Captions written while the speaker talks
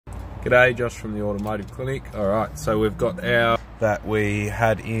G'day, Josh from the Automotive Clinic. Alright, so we've got our that we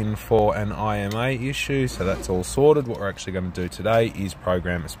had in for an IMA issue, so that's all sorted. What we're actually going to do today is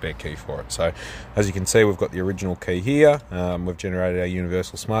program a spare key for it. So as you can see, we've got the original key here. We've generated our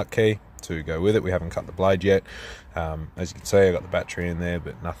universal smart key to go with it. We haven't cut the blade yet. As you can see, I've got the battery in there,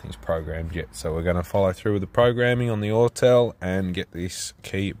 but nothing's programmed yet. So we're going to follow through with the programming on the Autel and get this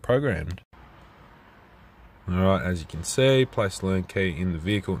key programmed. Alright, as you can see, place the learn key in the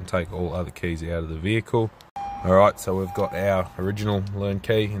vehicle and take all other keys out of the vehicle. Alright, so we've got our original learn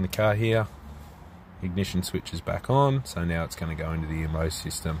key in the car here. Ignition switch is back on, so now it's going to go into the MO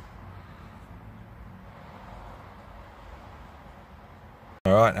system.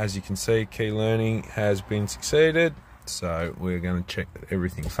 Alright, as you can see, key learning has been succeeded. So we're going to check that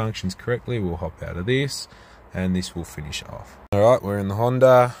everything functions correctly. We'll hop out of this and this will finish off. Alright, we're in the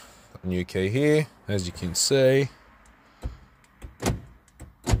Honda. New key here, as you can see.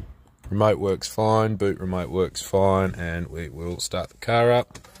 Remote works fine, boot remote works fine, and we will start the car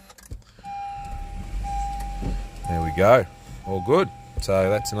up. There we go, all good. So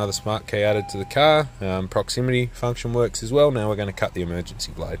that's another smart key added to the car. Proximity function works as well. Now we're going to cut the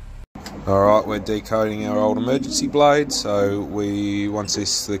emergency blade. Alright, we're decoding our old emergency blade, so once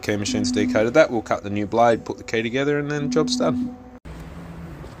the key machine's decoded that, we'll cut the new blade, put the key together, and then job's done.